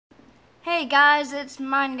Hey guys, it's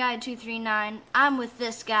MineGuy239. I'm with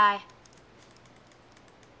this guy.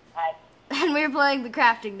 Hi. And we're playing the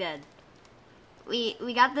Crafting Dead.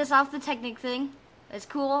 We got this off the Technic thing. It's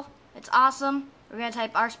cool. It's awesome. We're gonna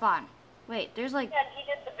type our spawn. Wait, there's like... Yeah, he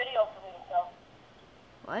did the video for me, so.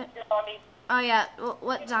 What? The zombie. Oh yeah,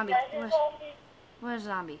 what zombie? Guys, there's zombies. What is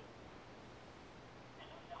zombie? I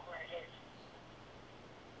don't know where it is.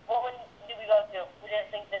 What one did we go to? We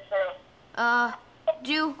didn't think this through.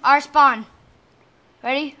 Do our spawn.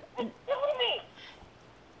 Ready? It was me.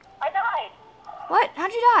 I died. What?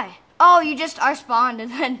 How'd you die? Oh, you just are spawned and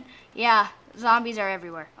then, yeah, zombies are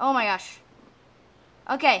everywhere. Oh my gosh.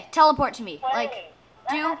 Okay, teleport to me. Wait, Like,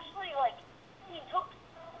 that actually, like, he took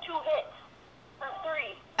 2 hits. Or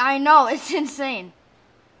 3. I know, it's insane.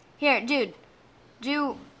 Here, dude,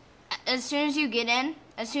 as soon as you get in,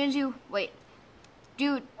 wait,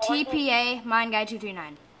 do TPA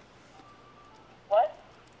MineGuy239. What?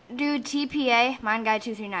 Do TPA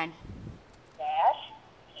MineGuy239. Dash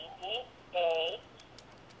TPA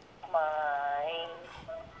mine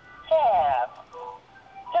tab.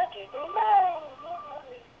 239.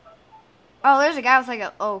 Oh, there's a guy with like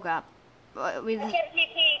a, oh god. I can't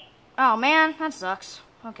TP. Oh man, that sucks.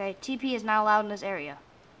 Okay, TP is not allowed in this area.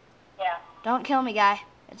 Yeah. Don't kill me, guy.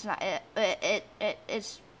 It's not,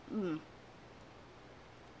 it's,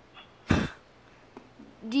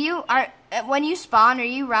 when you spawn, are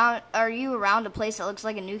you around a place that looks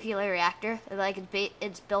like a nuclear reactor? Like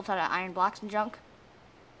it's built out of iron blocks and junk?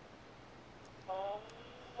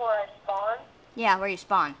 Where I spawn? Yeah, where you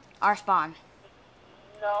spawn. Our spawn.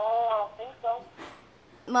 No, I don't think so.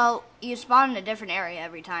 Well, you spawn in a different area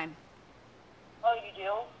every time. Oh, you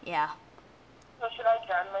do? Yeah. So should I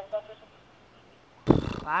drown myself or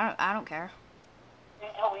something? I don't care.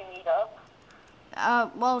 Until we meet up?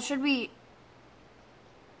 Well,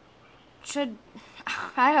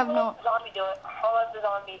 I have no... Zombie do it. I'll let the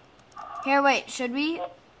zombie. Here, wait, should we,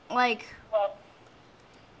 like... What?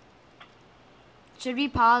 Should we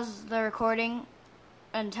pause the recording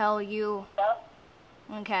until you...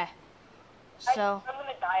 Yeah? Okay. So... I'm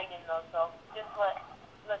gonna die again though, so just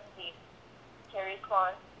let's see. Carry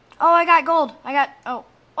spawn. Oh, I got gold. Oh,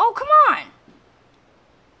 come on!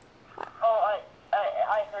 Oh,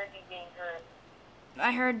 I heard you getting hurt.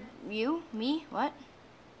 I heard you? Me? What?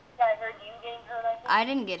 Yeah, I heard you getting hurt, I think. I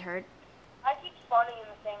didn't get hurt. I keep spawning in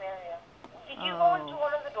the same area. Did you go into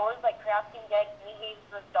one of the doors like Crafting Dead and he gave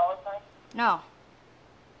the dollar sign? No.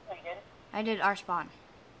 Oh, you did? I did our spawn.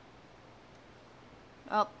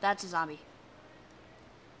 Oh, that's a zombie.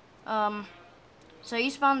 So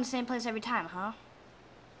you spawn in the same place every time, huh?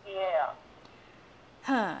 Yeah.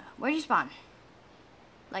 Huh. Where'd you spawn?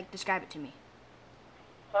 Like, describe it to me.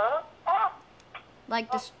 Huh? Ah!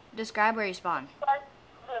 Like, describe where you spawn.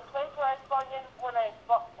 The place where I spawned in when I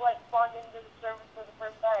spawned into the server for the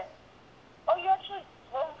first time. Oh, you actually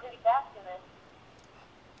swim pretty fast in this.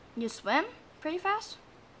 You swim pretty fast?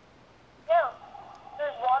 Yeah.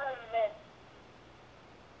 There's water in the mid.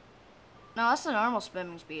 No, that's the normal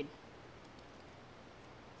swimming speed.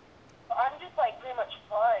 I'm just like pretty much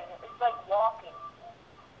flying. It's like walking.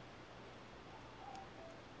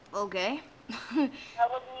 Okay. I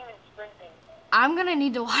wasn't even sprinting. I'm gonna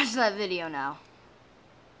need to watch that video now.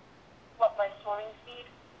 What, my swimming speed?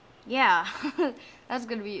 Yeah. That's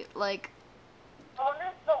gonna be, like... I wonder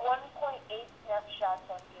if the 1.8 snapshots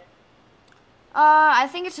on here. I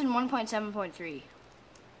think it's in 1.7.3.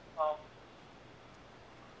 Oh.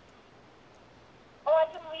 Oh, I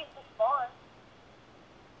can leave the spawn.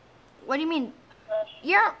 What do you mean?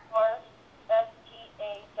 You're... R-S-T-A-W.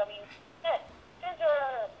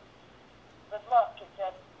 Enter. Good luck, it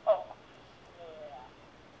said. Oh.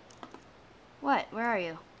 Yeah. What? Where are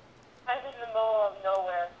you? I'm in the middle of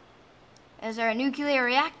nowhere. Is there a nuclear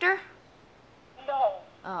reactor? No.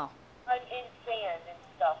 Oh. I'm in sand and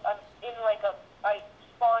stuff. I'm in I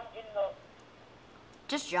spawned in the...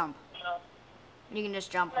 Just jump. No. You can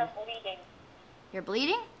just jump. I'm bleeding. You're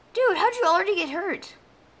bleeding? Dude, how'd you already get hurt?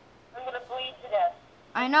 I'm gonna bleed to death.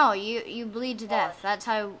 I know, you bleed to death.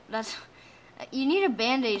 You need a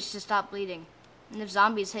bandage to stop bleeding. And if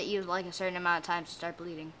zombies hit you like a certain amount of times to start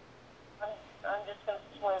bleeding. I'm just gonna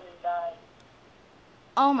swim and die.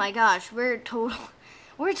 Oh my gosh, we're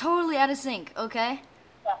totally out of sync, okay?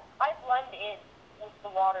 Yeah, I blend in with the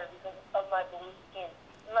water because of my blue skin.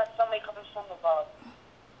 Unless somebody comes from above.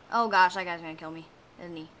 Oh gosh, that guy's gonna kill me,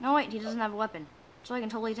 isn't he? No wait, he doesn't have a weapon. So I can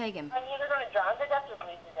totally take him. I'm either gonna drown to death or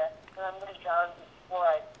bleed to death. And I'm gonna drown before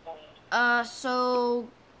I bleed. So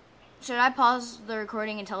should I pause the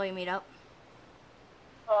recording until we meet up?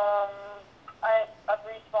 I'm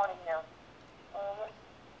respawning now.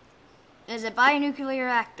 Is it by a nuclear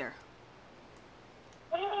reactor?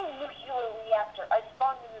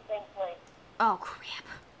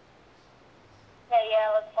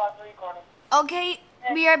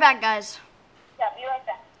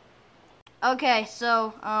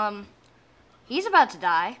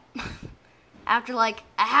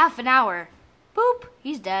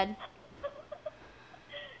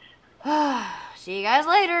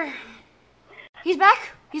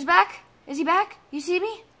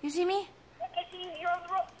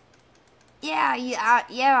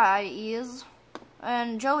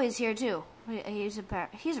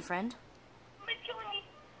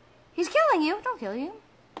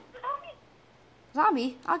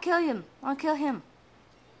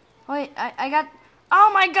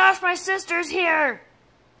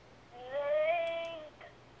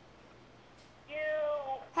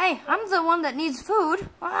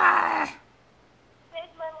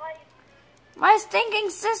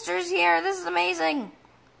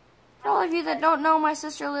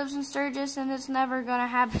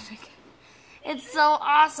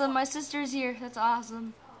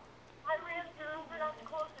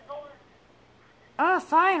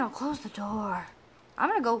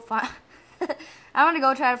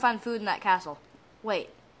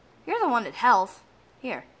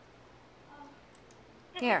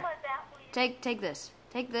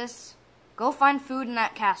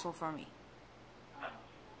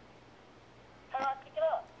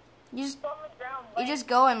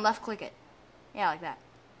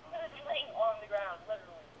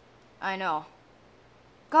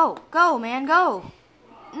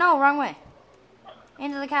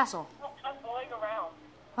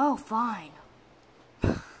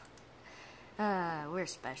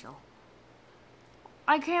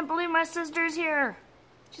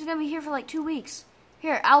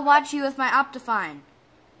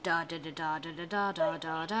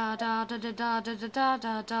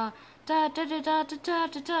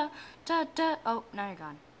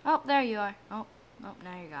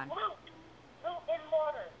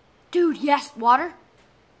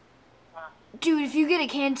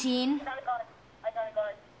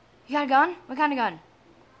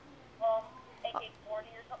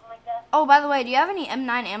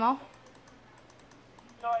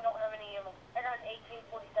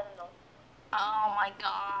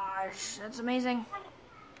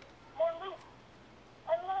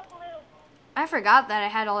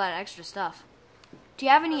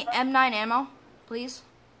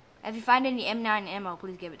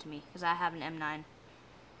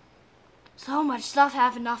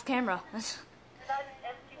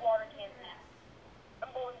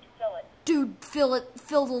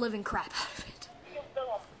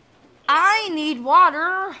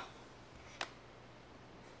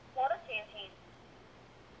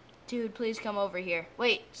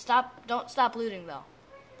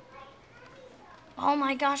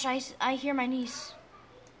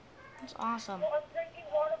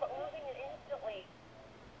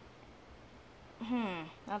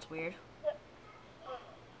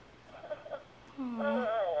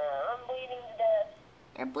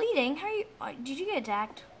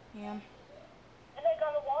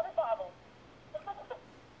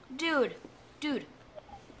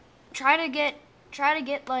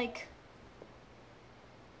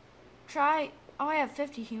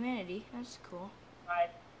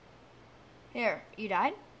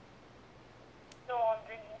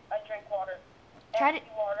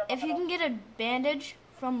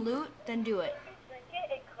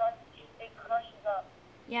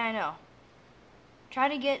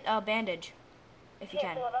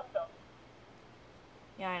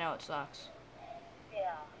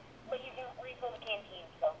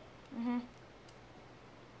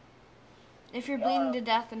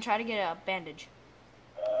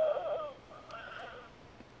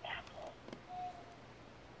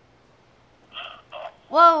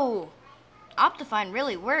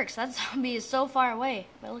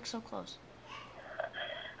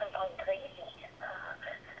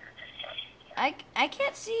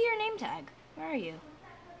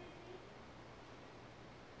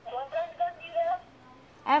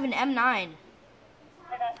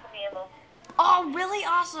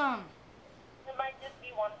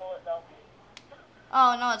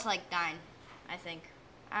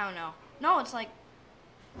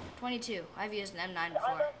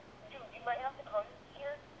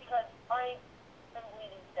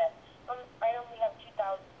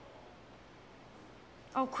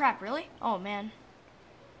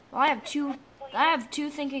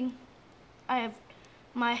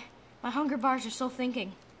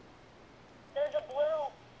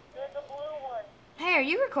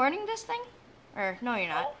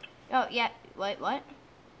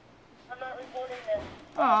 I'm not recording this.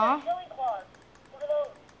 Aw. Oh, Billy Claus. Look at those.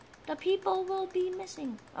 The people will be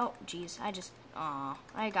missing. Oh, jeez. I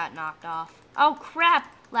got knocked off. Oh,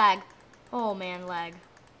 crap. Lag. Oh, man, lag. Did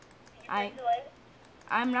you break your leg?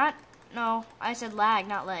 I'm not. No, I said lag,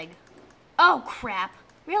 not leg. Oh, crap.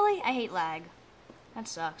 Really? I hate lag. That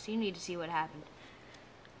sucks. You need to see what happened.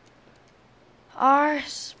 R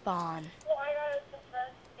spawn. Well, I got a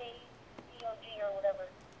success DOG or whatever.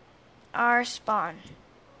 R spawn.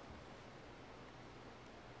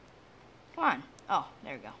 Come on. Oh,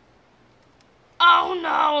 there we go. Oh,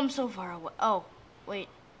 no. I'm so far away. Oh, wait.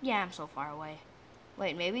 Yeah, I'm so far away.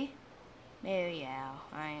 Wait, maybe? Maybe, yeah,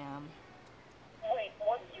 I am. Wait,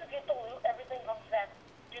 once you get the loot, everything comes back.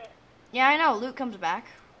 Dude, Yeah, I know. Loot comes back.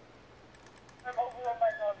 I'm overrun by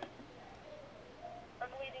zombies. I'm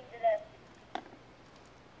bleeding to death.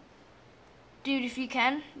 Dude, if you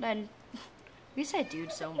can, then... We say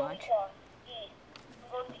dude so Billy much. Claus. E.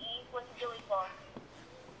 I'm going to E. What's a Billy Claus?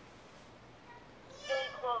 Billy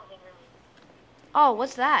clothing, I mean. Oh,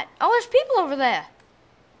 what's that? Oh, there's people over there.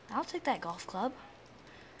 I'll take that golf club.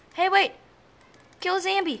 Hey, wait. Kill a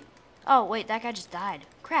zombie. Oh, wait, that guy just died.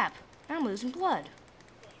 Crap. I'm losing blood.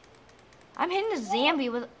 I'm hitting a zombie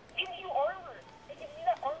with... It gives you armor. It gives you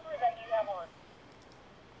that armor that you have on.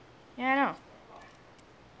 Yeah, I know.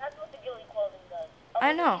 That's what the Billy clothing does.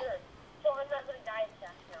 I know. Sure. So I'm not going to die as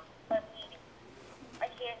fast now. I'm bleeding. I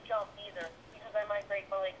can't jump either because I might break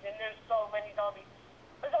my legs. And there's so many zombies.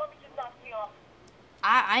 The zombie just knocked me off.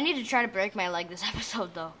 I need to try to break my leg this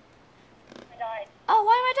episode, though. I died. Oh,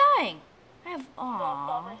 why am I dying? I have... Lost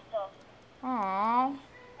all my Aww. stuff. Aww. I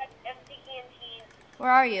had empty canteen. Where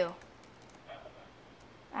are you?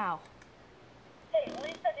 Ow. Hey, at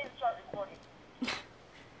least I didn't start recording.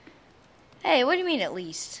 Hey, what do you mean at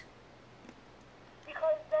least?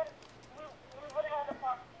 Because then we would have had to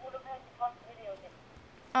pause the video again.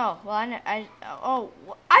 Oh, well,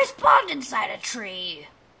 I spawned inside a tree.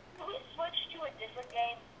 Can we switch to a different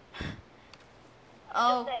game?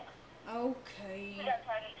 Oh, Just thanks. okay. We got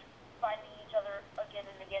tired of finding each other again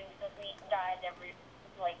and again because we died it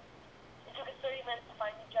took us 30 minutes to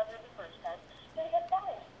find each other the first time. Then we got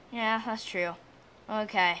tired. Yeah, that's true.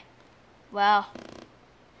 Okay. Well,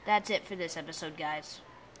 that's it for this episode, guys.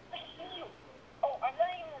 I see you. Oh, I'm not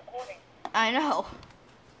even recording. I know.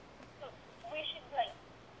 We should,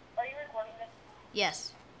 are you recording this?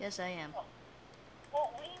 Yes. Yes, I am.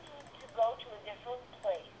 Well, we need to go to a different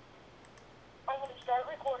place. I'm going to start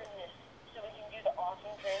recording this so we can do the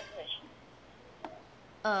awesome transmission.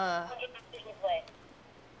 We'll get back to the play.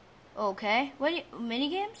 Okay. Mini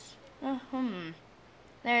games?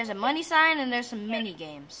 There's a money sign and there's some mini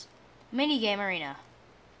games. Mini game arena.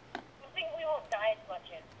 I think we won't die as much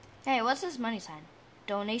in. Hey, what's this money sign?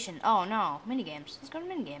 Donation. Oh, no. Mini games. Let's go to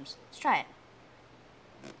mini games. Let's try it.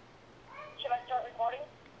 Should I start recording?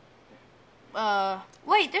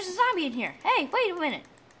 Wait, there's a zombie in here. Hey, wait a minute.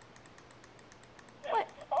 What?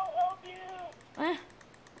 I'll help you.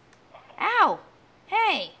 Ow.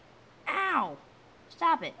 Hey. Ow.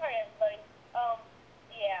 Stop it. Sorry, everybody.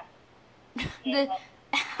 Yeah. The-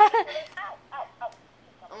 Ow, ow, ow.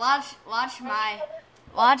 watch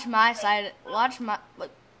my side.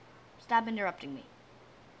 Look. Stop interrupting me.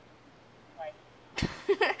 Right.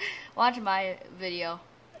 Watch my video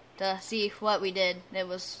to see what we did. It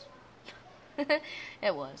was.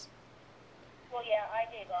 It was. Well, yeah, I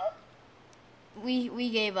gave up. We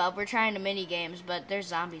gave up. We're trying the mini games, but there's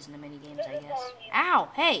zombies in the mini games, I guess. Ow!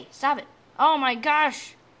 Hey, stop it! Oh my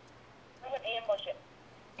gosh! I'm going to ambush it.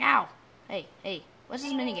 Ow! Hey, what's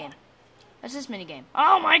this mini game? What's this mini game?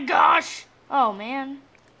 Oh my gosh! Oh man!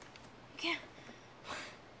 Can't.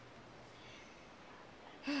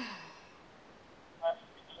 Must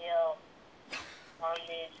kill.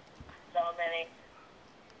 Zombies. So many.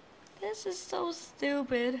 This is so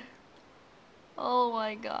stupid. Oh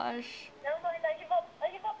my gosh! Never mind, I give up. I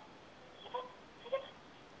give up. Give up. Give up.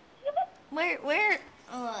 Give up. Where?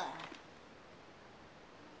 Ugh.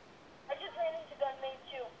 I just ran into Gunmate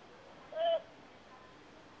too.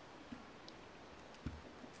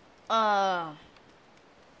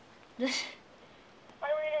 This. I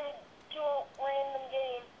ran into a random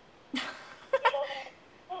game.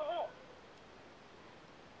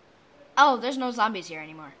 Oh, there's no zombies here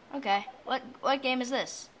anymore. Okay. What game is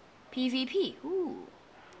this? PvP. Ooh.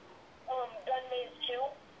 Gunmaze 2.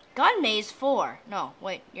 Gun Maze 4. No,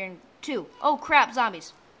 wait, you're in 2. Oh crap,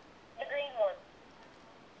 zombies. The green one.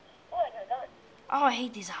 Oh, I got a gun. Oh, I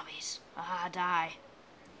hate these zombies. Ah, die.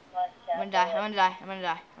 Let's I'm gonna die. I'm gonna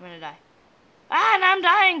die. Ah, now I'm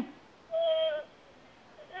dying.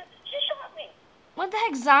 She shot me. What the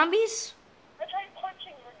heck, zombies? I tried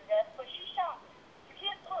punching her to death, but she shot me. You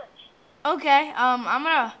can't punch. Okay, I'm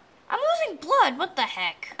losing blood. What the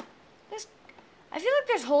heck? I feel like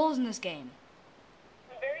there's holes in this game.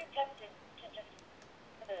 I'm very tempted to just...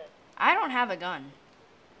 I don't have a gun,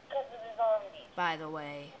 because of the zombies. by the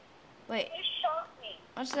way. Wait, You shot me.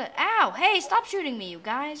 what's that? Ow! Hey, stop shooting me, you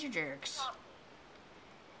guys. You're jerks.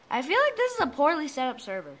 I feel like this is a poorly set up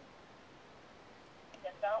server.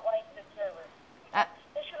 Does not like the server.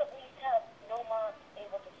 They should at least have no mobs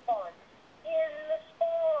able to spawn in the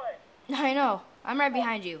spawn. I know. I'm right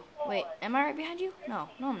behind you. Wait, am I right behind you? No,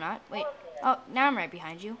 I'm not. Wait. Oh, now I'm right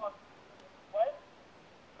behind you.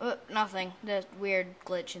 What? Nothing. The weird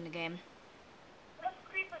glitch in the game. What if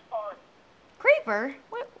creeper spawn? Creeper?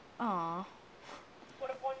 What? Aw.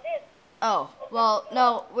 What if one did? Oh, well,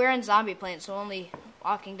 no, we're in zombie planet, so only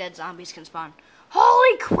Walking Dead zombies can spawn.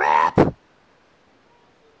 Holy crap!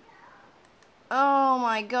 Oh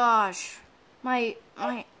my gosh. My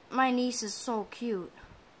niece is so cute.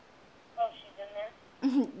 Oh,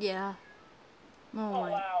 she's in there? Yeah. Oh, Oh my.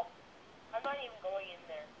 wow. I'm not even going in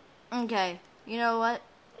there. Okay, you know what?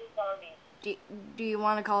 Zombies. Do you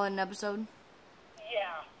want to call it an episode?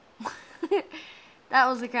 Yeah. That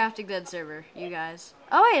was the Crafting Dead server, you guys.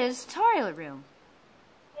 Oh wait, it's a tutorial room.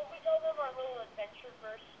 Will we tell them our little adventure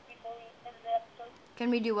first before we end the episode? Can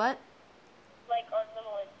we do what? Like our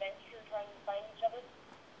little adventure trying to find each other?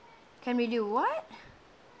 Can we do what?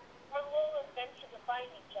 Our little adventure to find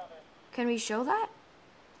each other. Can we show that?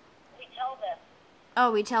 We tell them.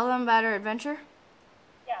 Oh, we tell them about our adventure?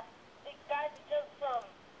 Yeah. Guys, it took from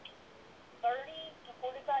 30 to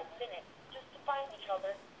 45 minutes just to find each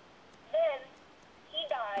other. Then he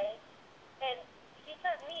died, and he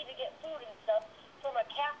sent me to get food and stuff from a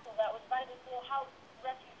castle that was by this little house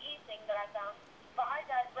refugee thing that I found. But I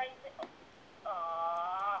died right there.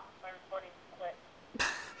 My recording quit.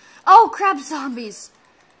 Oh crap, zombies!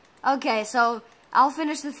 Okay, so I'll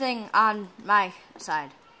finish the thing on my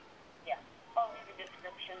side. Yeah, I'll leave a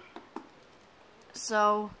description.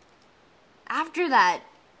 So, after that,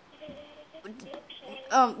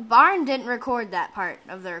 Barn didn't record that part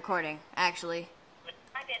of the recording, actually.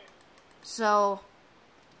 I didn't. So,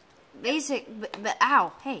 but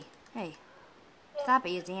ow, hey, stop it,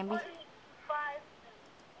 you zombie. 45.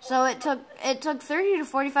 So it took 30 to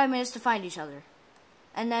 45 minutes to find each other.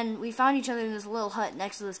 And then we found each other in this little hut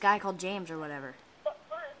next to this guy called James or whatever. But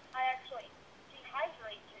first, I actually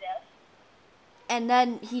dehydrate to death. And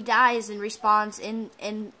then he dies and respawns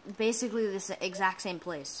in basically this exact same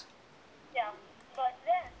place. Yeah, but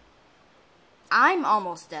then I'm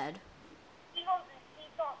almost dead. he goes and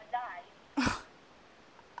sneaks off and dies.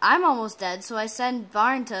 I'm almost dead, so I send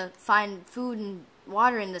Barn to find food and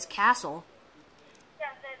water in this castle. Yeah,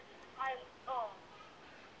 then I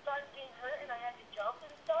started getting hurt and I had to jump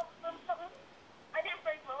and stuff from something. I didn't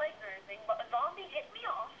break my leg or anything, but a zombie hit me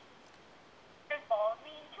off and followed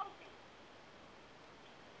me and killed me.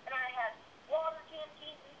 And I had water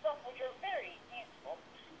canteens and stuff, which are very useful.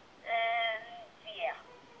 And yeah,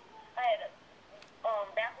 I had a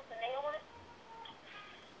bat with a nail in it,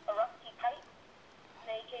 a rusty pipe, an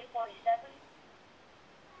AK-47.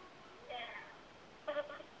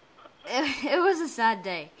 It was a sad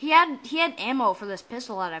day. He had ammo for this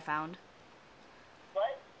pistol that I found.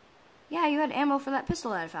 What? Yeah, you had ammo for that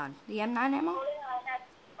pistol that I found. The M9 ammo? Oh yeah, I had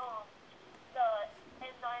the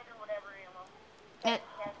M9 or whatever ammo.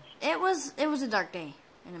 It was a dark day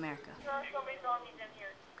in America. There's so many zombies in here.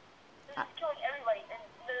 They're just killing everybody, and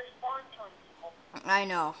they're spawn killing people. I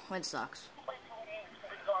know, it sucks. Like some games for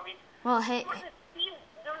the zombies. Well, hey,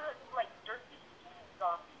 There were like dirty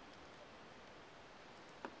zombies.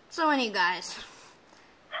 so anyway, guys,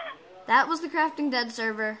 that was the Crafting Dead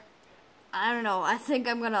server. I don't know. I think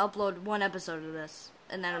I'm gonna upload one episode of this,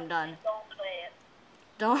 and then I'm done. Don't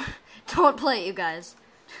play it. Don't play it, you guys.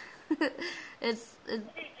 it's If you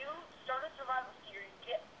do, start a survival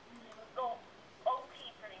series. Go OP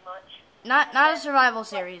pretty much. not a survival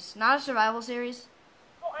series. Not a survival series.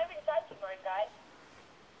 Oh, I'm excited for it, guys.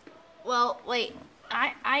 Well, wait.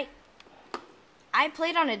 I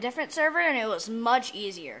played on a different server and it was much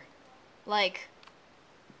easier. Like,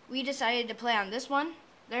 we decided to play on this one.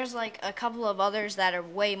 There's like a couple of others that are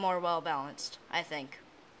way more well balanced, I think.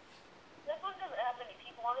 This one doesn't have many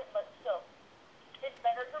people on it, but still, it's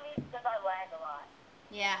better for me because I lag a lot.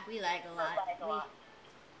 Yeah, we lag a lot.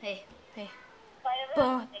 Hey. If I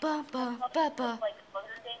ever have to Ba, ba, ba. like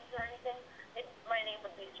Hunger Games or anything, my name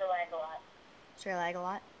would be Sir Lag a lot. Sure lag a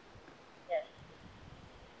lot? Yes.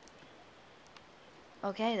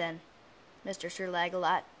 Okay then, Mr. Sure lag a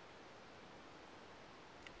lot.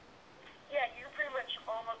 Yeah, you're pretty much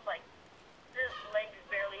almost like this leg is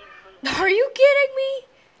barely moving. Are you kidding me?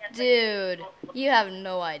 Dude, you have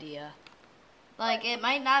no idea. Like, it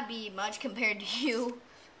might not be much compared to you,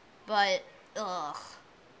 but, ugh.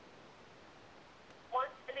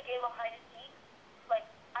 Once in a game of hide and seek, like,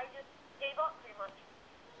 I just gave up pretty much.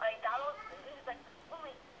 I got on, it was like only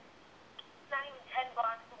not even 10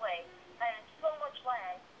 blocks away. I had so much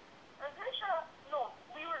lag. I'm pretty sure, no,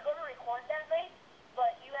 we were going to record that night,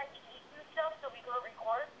 but you had to eat and stuff, so we couldn't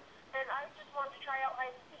record. And I just wanted to try out hide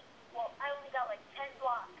and seek. Well, I only got like 10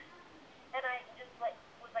 blocks. And I just like,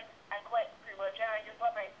 was like, I quit pretty much, and I just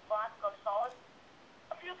let my blocks go solid.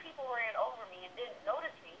 A few people ran over me and didn't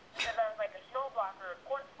notice me because I was like a snow block or a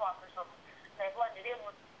quartz block or something. And I blended in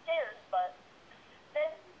with the stairs, but then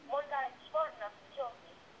one guy was smart enough to kill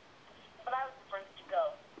me. But I was the first to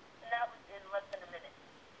go, and that was in less than a minute.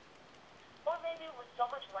 Or maybe it was so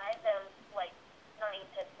much lag that it was like not even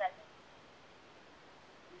 10 seconds.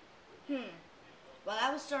 Well,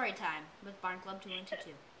 that was story time with Barn Club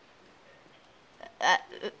 212.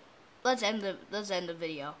 Let's end the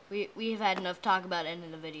video. We've had enough talk about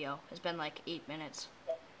ending the video. It's been like 8 minutes.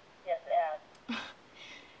 Yes, it has.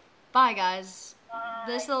 Bye, guys.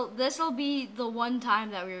 Bye. This'll be the one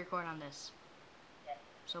time that we record on this. Okay.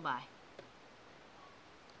 So bye.